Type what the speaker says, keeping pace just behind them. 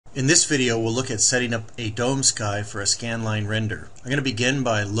In this video, we'll look at setting up a dome sky for a Scanline render. I'm going to begin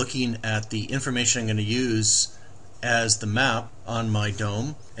by looking at the information I'm going to use as the map on my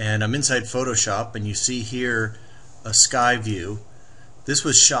dome. And I'm inside Photoshop, and you see here a sky view. This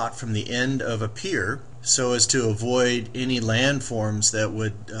was shot from the end of a pier so as to avoid any landforms that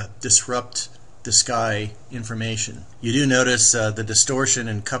would disrupt the sky information. You do notice the distortion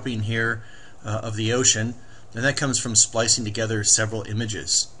and cupping here of the ocean, and that comes from splicing together several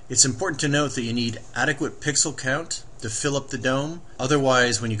images. It's important to note that you need adequate pixel count to fill up the dome.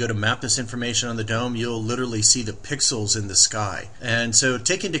 Otherwise, when you go to map this information on the dome, you'll literally see the pixels in the sky. And so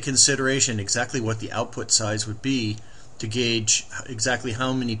take into consideration exactly what the output size would be to gauge exactly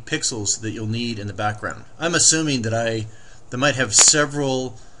how many pixels that you'll need in the background. I'm assuming that I might have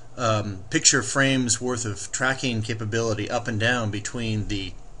several picture frames worth of tracking capability up and down between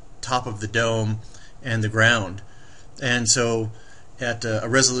the top of the dome and the ground. And so at a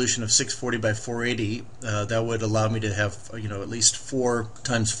resolution of 640 by 480, that would allow me to have at least 4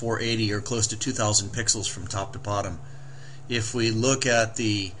 times 480 or close to 2,000 pixels from top to bottom. If we look at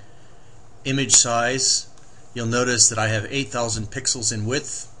the image size, you'll notice that I have 8,000 pixels in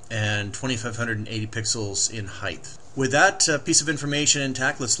width and 2,580 pixels in height. With that piece of information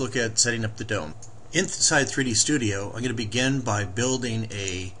intact, let's look at setting up the dome. Inside 3D Studio, I'm going to begin by building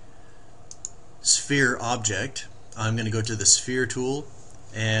a sphere object. I'm going to go to the sphere tool,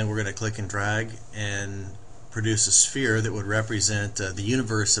 and we're going to click and drag and produce a sphere that would represent the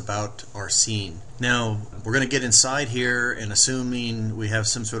universe about our scene. Now we're going to get inside here, and assuming we have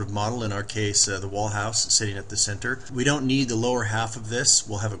some sort of model, in our case the wall house sitting at the center, we don't need the lower half of this.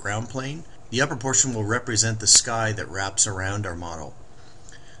 We'll have a ground plane. The upper portion will represent the sky that wraps around our model.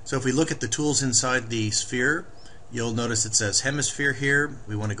 So if we look at the tools inside the sphere, you'll notice it says hemisphere here.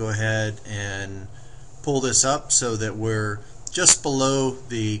 We want to go ahead and pull this up so that we're just below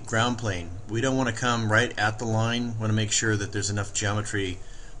the ground plane. We don't want to come right at the line. We want to make sure that there's enough geometry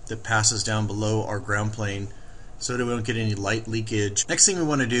that passes down below our ground plane so that we don't get any light leakage. Next thing we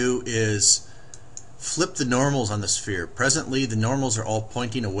want to do is flip the normals on the sphere. Presently the normals are all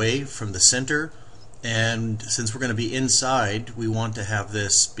pointing away from the center, and since we're going to be inside, we want to have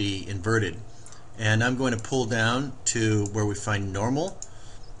this be inverted. And I'm going to pull down to where we find normal.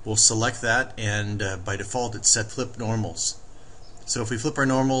 We'll select that, and by default it's set flip normals. So if we flip our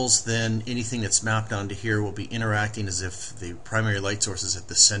normals, then anything that's mapped onto here will be interacting as if the primary light source is at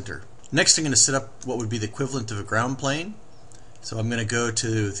the center. Next, I'm going to set up what would be the equivalent of a ground plane. So I'm going to go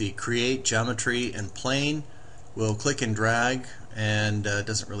to the Create, Geometry, and Plane. We'll click and drag, and it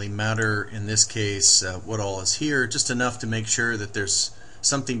doesn't really matter in this case what all is here, just enough to make sure that there's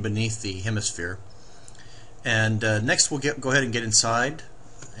something beneath the hemisphere. And next we'll go ahead and get inside,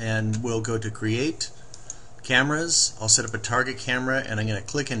 and we'll go to Create, Cameras. I'll set up a target camera, and I'm going to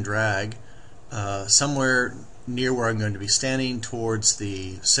click and drag somewhere near where I'm going to be standing towards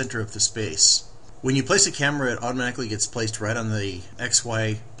the center of the space. When you place a camera, it automatically gets placed right on the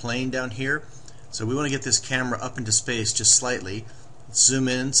XY plane down here. So we want to get this camera up into space just slightly. Let's zoom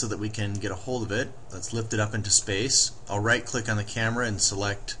in so that we can get a hold of it. Let's lift it up into space. I'll right click on the camera and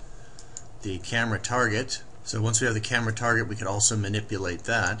select the camera target. So once we have the camera target, we can also manipulate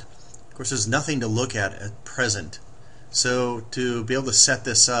that. Of course, there's nothing to look at present. So to be able to set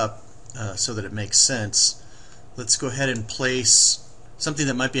this up so that it makes sense, let's go ahead and place something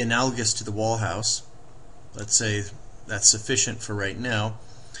that might be analogous to the wall house. Let's say that's sufficient for right now.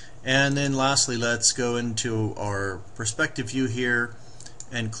 And then lastly, let's go into our perspective view here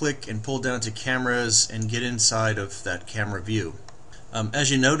and click and pull down to cameras and get inside of that camera view.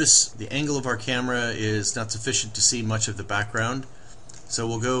 As you notice, the angle of our camera is not sufficient to see much of the background. So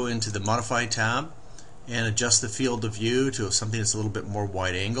we'll go into the Modify tab and adjust the field of view to something that's a little bit more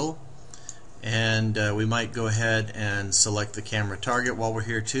wide angle. And we might go ahead and select the camera target while we're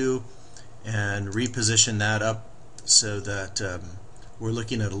here too, and reposition that up so that we're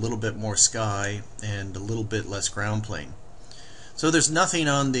looking at a little bit more sky and a little bit less ground plane. So there's nothing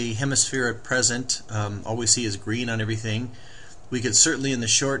on the hemisphere at present. All we see is green on everything. We could certainly in the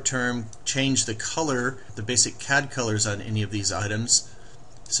short term change the color, the basic CAD colors on any of these items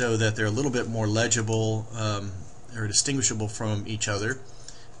so that they're a little bit more legible or distinguishable from each other.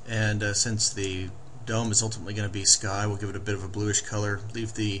 And since the dome is ultimately going to be sky, we'll give it a bit of a bluish color.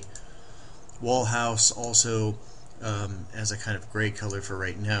 Leave the wall house also as a kind of gray color for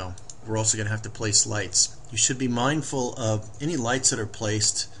right now. We're also going to have to place lights. You should be mindful of any lights that are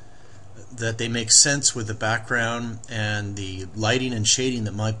placed, that they make sense with the background and the lighting and shading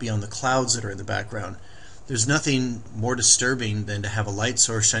that might be on the clouds that are in the background. There's nothing more disturbing than to have a light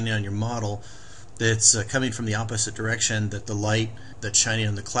source shining on your model that's coming from the opposite direction that the light that's shining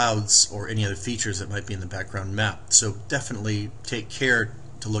on the clouds or any other features that might be in the background map. So definitely take care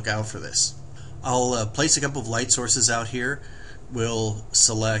to look out for this. I'll place a couple of light sources out here. We'll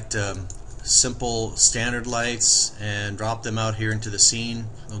select simple standard lights and drop them out here into the scene.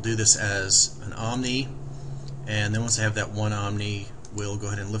 We'll do this as an omni, and then once I have that one omni, we'll go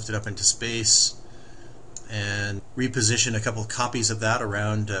ahead and lift it up into space and reposition a couple of copies of that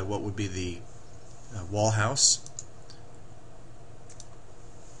around what would be the wall house.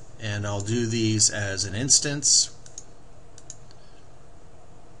 And I'll do these as an instance.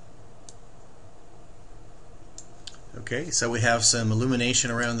 Okay, so we have some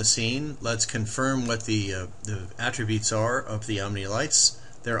illumination around the scene. Let's confirm what the attributes are of the Omni lights.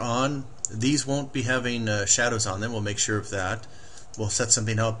 They're on. These won't be having shadows on them. We'll make sure of that. We'll set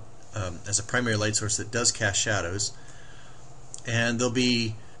something up as a primary light source that does cast shadows. And there'll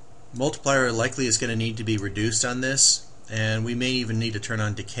be multiplier likely is going to need to be reduced on this, and we may even need to turn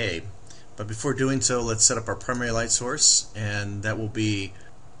on decay. But before doing so, let's set up our primary light source, and that will be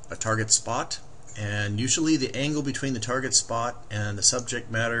a target spot. And usually the angle between the target spot and the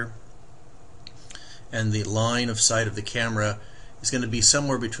subject matter and the line of sight of the camera is going to be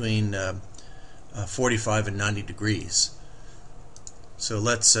somewhere between 45 and 90 degrees. So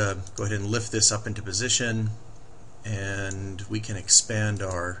let's go ahead and lift this up into position, and we can expand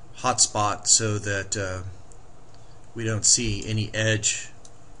our hotspot so that we don't see any edge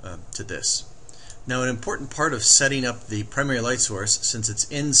to this. Now, an important part of setting up the primary light source, since it's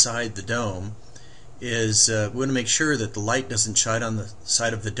inside the dome, is we want to make sure that the light doesn't shine on the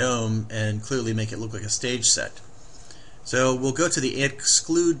side of the dome and clearly make it look like a stage set. So we'll go to the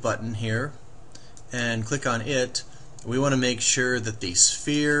exclude button here and click on it. We want to make sure that the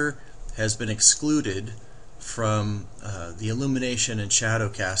sphere has been excluded from the illumination and shadow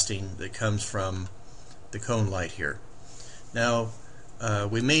casting that comes from the cone light here. Now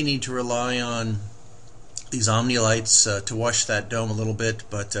we may need to rely on these Omni lights to wash that dome a little bit,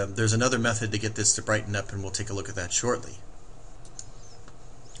 but there's another method to get this to brighten up, and we'll take a look at that shortly.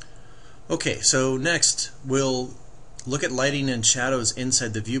 Okay, so next we'll look at lighting and shadows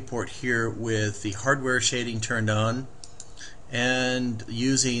inside the viewport here with the hardware shading turned on and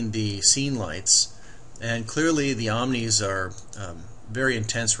using the scene lights. And clearly the Omnis are very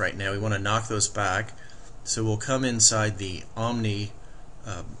intense right now. We want to knock those back, so we'll come inside the Omni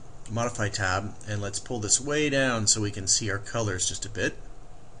Modify tab, and let's pull this way down so we can see our colors just a bit.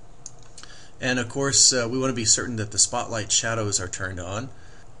 And of course we want to be certain that the spotlight shadows are turned on.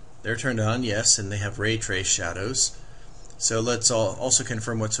 They're turned on, yes, and they have ray trace shadows. So let's also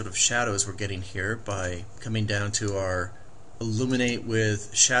confirm what sort of shadows we're getting here by coming down to our illuminate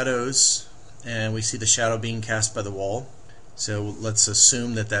with shadows, and we see the shadow being cast by the wall. So let's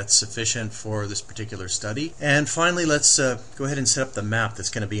assume that that's sufficient for this particular study. And finally, let's go ahead and set up the map that's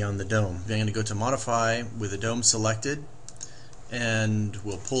going to be on the dome. I'm going to go to Modify with the dome selected, and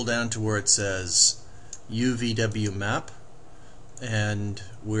we'll pull down to where it says UVW map. And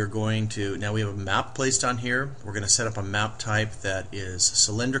we're going to, now we have a map placed on here. We're going to set up a map type that is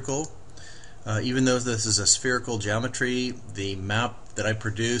cylindrical. Even though this is a spherical geometry, the map that I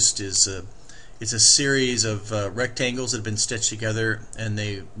produced is it's a series of rectangles that have been stitched together, and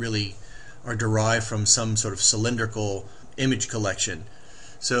they really are derived from some sort of cylindrical image collection.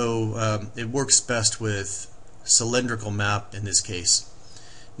 So it works best with cylindrical map in this case.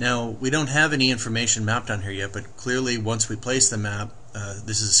 Now, we don't have any information mapped on here yet, but clearly once we place the map,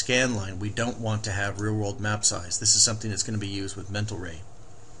 this is a Scanline. We don't want to have real-world map size. This is something that's going to be used with mental ray.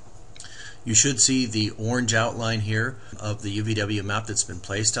 You should see the orange outline here of the UVW map that's been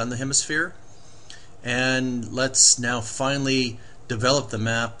placed on the hemisphere. And let's now finally develop the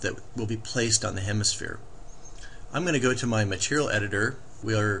map that will be placed on the hemisphere. I'm going to go to my material editor.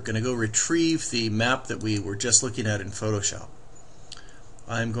 We are going to go retrieve the map that we were just looking at in Photoshop.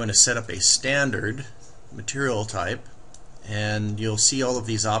 I'm going to set up a standard material type, and you'll see all of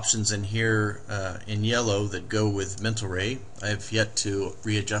these options in here in yellow that go with mental ray. I have yet to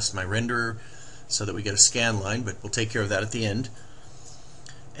readjust my renderer so that we get a Scanline, but we'll take care of that at the end.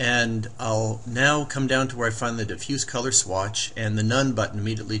 And I'll now come down to where I find the diffuse color swatch and the none button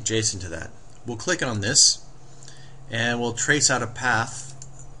immediately adjacent to that. We'll click on this, and we'll trace out a path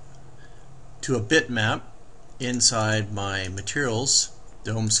to a bitmap inside my materials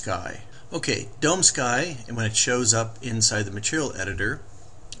Dome Sky. Okay, Dome Sky, and when it shows up inside the material editor,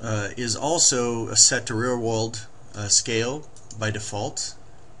 is also set to real world scale by default,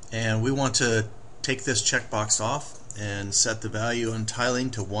 and we want to take this checkbox off and set the value on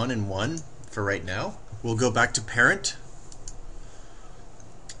tiling to 1 and 1 for right now. We'll go back to parent,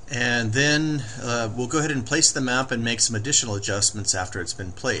 And then we'll go ahead and place the map and make some additional adjustments after it's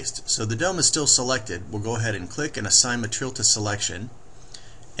been placed. So the dome is still selected. We'll go ahead and click and assign material to selection.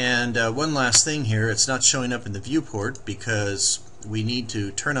 And one last thing here, it's not showing up in the viewport because we need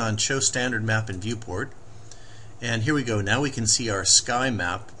to turn on Show Standard Map in Viewport. And here we go. Now we can see our sky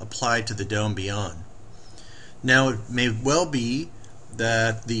map applied to the dome beyond. Now it may well be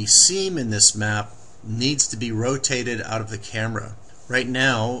that the seam in this map needs to be rotated out of the camera. Right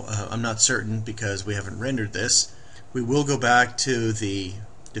now, I'm not certain because we haven't rendered this. We will go back to the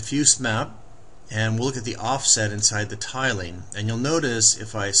diffuse map and we'll look at the offset inside the tiling. And you'll notice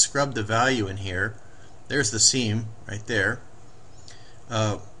if I scrub the value in here, there's the seam right there.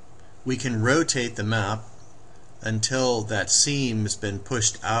 We can rotate the map until that seam has been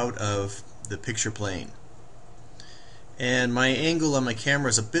pushed out of the picture plane. And my angle on my camera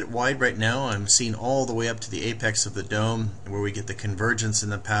is a bit wide right now. I'm seeing all the way up to the apex of the dome where we get the convergence in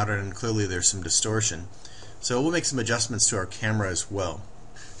the pattern, and clearly there's some distortion. So we'll make some adjustments to our camera as well.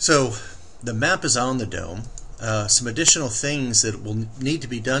 So the map is on the dome. Some additional things that will need to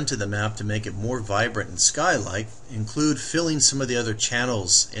be done to the map to make it more vibrant and sky-like include filling some of the other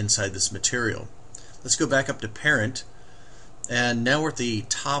channels inside this material. Let's go back up to Parent, and now we're at the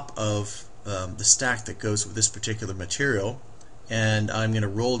top of the stack that goes with this particular material, and I'm going to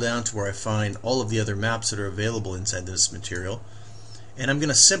roll down to where I find all of the other maps that are available inside this material, and I'm going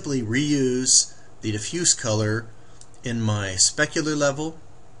to simply reuse the diffuse color in my specular level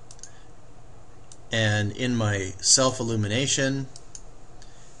and in my self-illumination,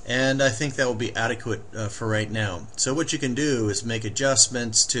 and I think that will be adequate for right now. So what you can do is make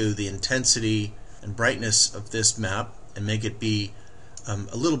adjustments to the intensity and brightness of this map and make it be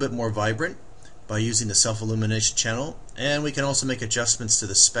a little bit more vibrant by using the self-illumination channel, and we can also make adjustments to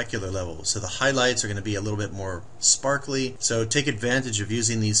the specular level. So the highlights are going to be a little bit more sparkly, so take advantage of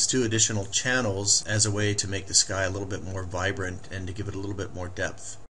using these two additional channels as a way to make the sky a little bit more vibrant and to give it a little bit more depth.